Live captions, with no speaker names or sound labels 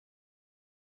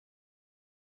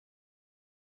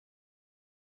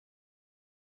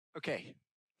Okay,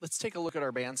 let's take a look at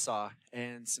our bandsaw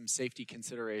and some safety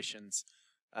considerations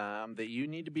that you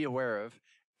need to be aware of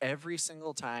every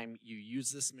single time you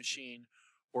use this machine,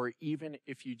 or even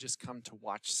if you just come to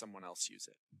watch someone else use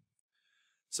it.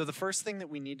 So the first thing that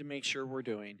we need to make sure we're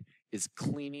doing is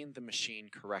cleaning the machine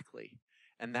correctly.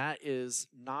 And that is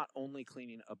not only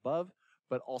cleaning above,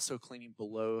 but also cleaning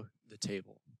below the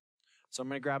table. So I'm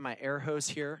going to grab my air hose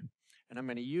here, and I'm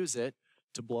going to use it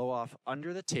to blow off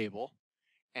under the table.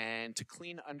 And to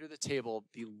clean under the table,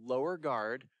 the lower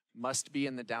guard must be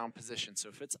in the down position. So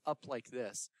if it's up like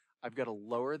this, I've got to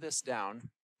lower this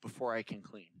down before I can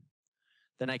clean.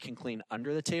 Then I can clean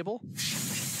under the table,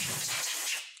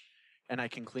 and I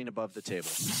can clean above the table.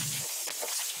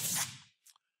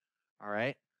 All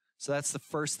right, so that's the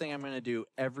first thing I'm going to do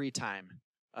every time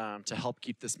to help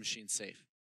keep this machine safe.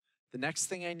 The next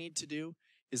thing I need to do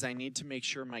is I need to make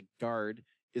sure my guard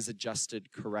is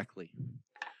adjusted correctly.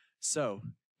 So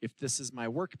if this is my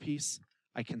workpiece,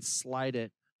 I can slide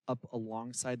it up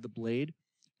alongside the blade,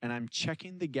 and I'm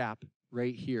checking the gap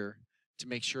right here to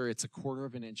make sure it's 1/4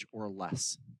 of an inch or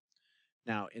less.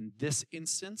 Now, in this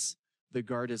instance, the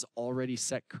guard is already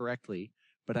set correctly,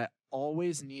 but I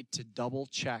always need to double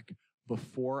check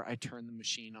before I turn the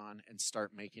machine on and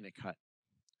start making a cut.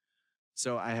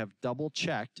 So I have double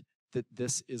checked that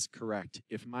this is correct.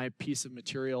 If my piece of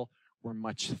material were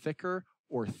much thicker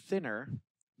or thinner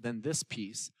than this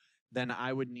piece, then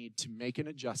I would need to make an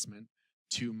adjustment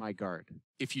to my guard.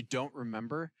 If you don't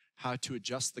remember how to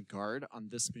adjust the guard on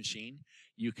this machine,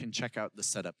 you can check out the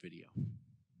setup video.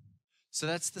 So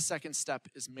that's the second step,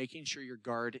 is making sure your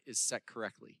guard is set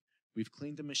correctly. We've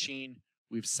cleaned the machine,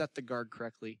 we've set the guard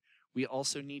correctly. We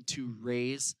also need to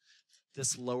raise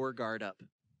this lower guard up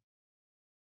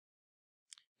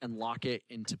and lock it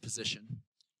into position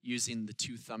using the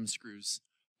 2 thumb screws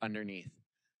underneath.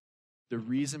 The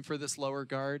reason for this lower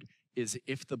guard is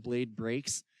if the blade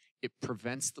breaks, it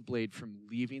prevents the blade from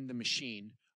leaving the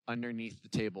machine underneath the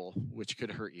table, which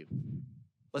could hurt you.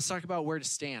 Let's talk about where to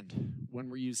stand when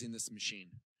we're using this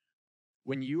machine.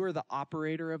 When you are the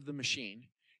operator of the machine,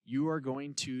 you are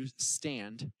going to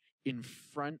stand in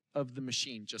front of the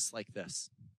machine just like this.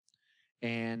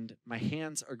 And my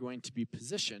hands are going to be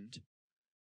positioned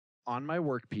on my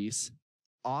workpiece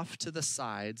off to the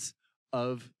sides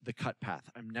of the cut path.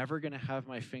 I'm never going to have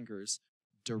my fingers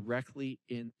directly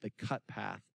in the cut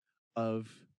path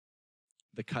of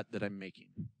the cut that I'm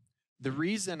making. The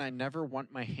reason I never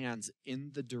want my hands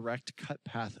in the direct cut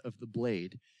path of the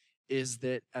blade is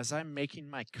that as I'm making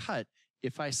my cut,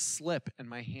 if I slip and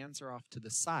my hands are off to the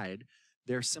side,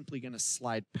 they're simply going to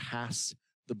slide past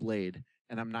the blade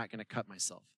and I'm not going to cut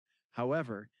myself.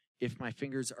 However, if my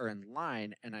fingers are in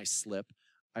line and I slip,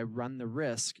 I run the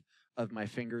risk of my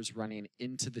fingers running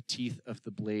into the teeth of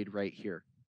the blade right here.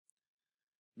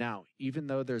 Now, even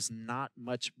though there's not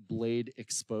much blade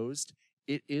exposed,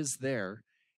 it is there,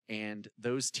 and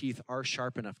those teeth are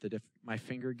sharp enough that if my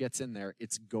finger gets in there,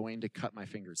 it's going to cut my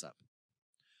fingers up.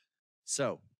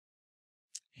 So,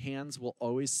 hands will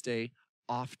always stay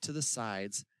off to the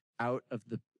sides, out of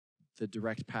the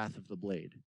direct path of the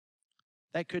blade.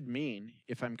 That could mean,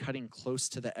 if I'm cutting close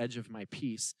to the edge of my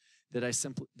piece,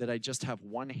 that I just have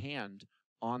one hand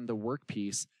on the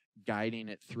workpiece guiding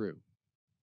it through.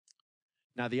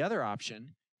 Now, the other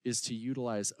option is to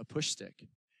utilize a push stick,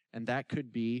 and that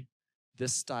could be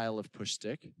this style of push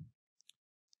stick,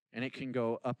 and it can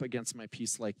go up against my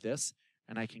piece like this,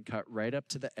 and I can cut right up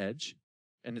to the edge,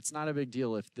 and it's not a big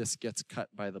deal if this gets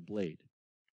cut by the blade.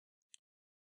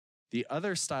 The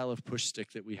other style of push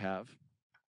stick that we have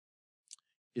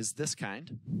is this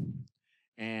kind,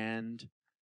 and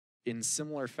in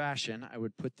similar fashion, I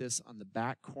would put this on the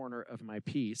back corner of my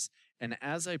piece, and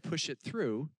as I push it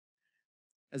through,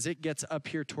 as it gets up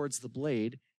here towards the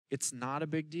blade, it's not a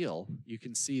big deal. You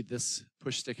can see this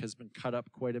push stick has been cut up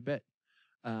quite a bit,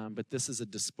 but this is a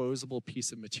disposable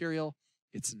piece of material.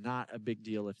 It's not a big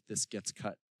deal if this gets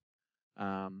cut.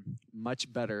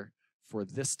 Much better for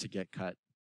this to get cut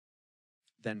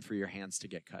than for your hands to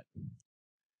get cut.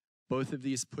 Both of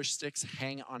these push sticks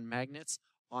hang on magnets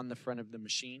on the front of the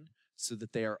machine so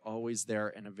that they are always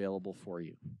there and available for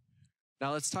you.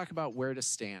 Now let's talk about where to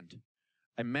stand.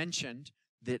 I mentioned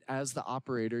that as the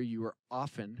operator, you are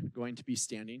often going to be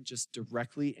standing just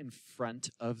directly in front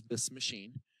of this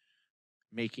machine,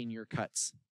 making your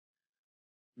cuts.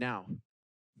 Now,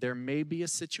 there may be a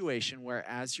situation where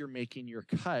as you're making your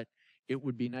cut, it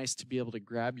would be nice to be able to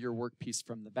grab your workpiece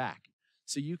from the back.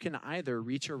 So you can either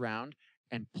reach around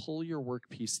and pull your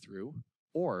workpiece through,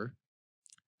 or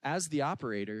as the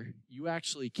operator, you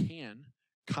actually can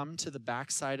come to the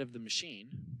back side of the machine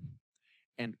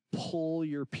and pull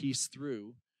your piece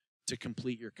through to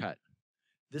complete your cut.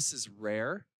 This is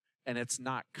rare and it's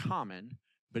not common,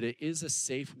 but it is a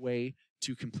safe way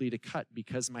to complete a cut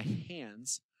because my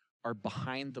hands are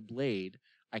behind the blade.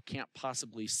 I can't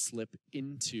possibly slip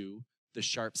into the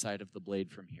sharp side of the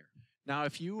blade from here. Now,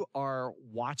 if you are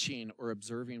watching or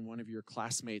observing one of your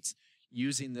classmates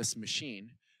using this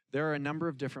machine, there are a number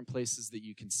of different places that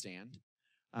you can stand,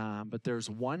 but there's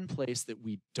one place that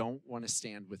we don't want to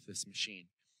stand with this machine,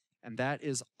 and that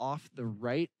is off the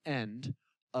right end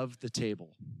of the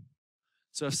table.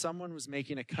 So if someone was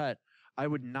making a cut, I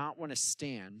would not want to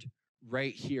stand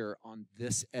right here on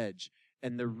this edge.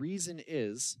 And the reason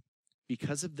is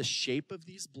because of the shape of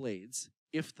these blades,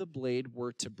 if the blade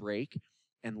were to break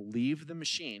and leave the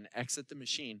machine, exit the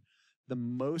machine, the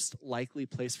most likely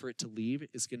place for it to leave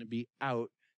is going to be out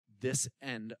this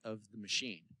end of the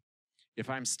machine. If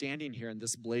I'm standing here and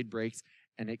this blade breaks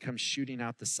and it comes shooting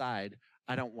out the side,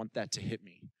 I don't want that to hit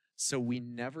me. So we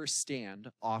never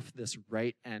stand off this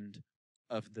right end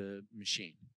of the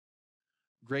machine.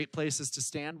 Great places to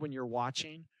stand when you're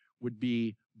watching would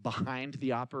be behind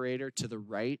the operator to the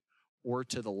right or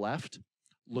to the left,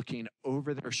 looking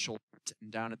over their shoulders and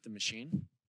down at the machine.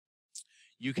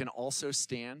 You can also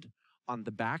stand on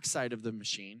the back side of the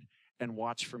machine and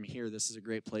watch from here. This is a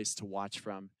great place to watch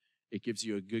from. It gives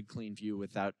you a good clean view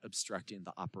without obstructing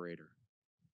the operator.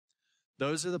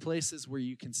 Those are the places where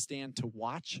you can stand to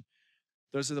watch.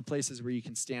 Those are the places where you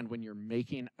can stand when you're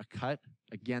making a cut.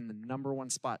 Again, the number one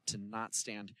spot to not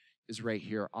stand is right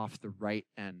here off the right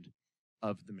end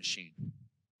of the machine.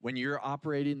 When you're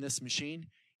operating this machine,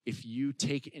 if you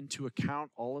take into account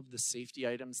all of the safety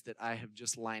items that I have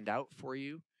just lined out for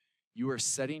you, you are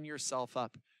setting yourself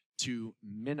up to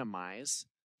minimize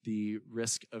the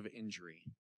risk of injury.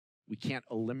 We can't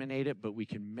eliminate it, but we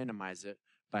can minimize it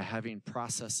by having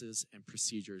processes and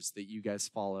procedures that you guys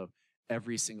follow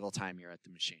every single time you're at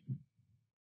the machine.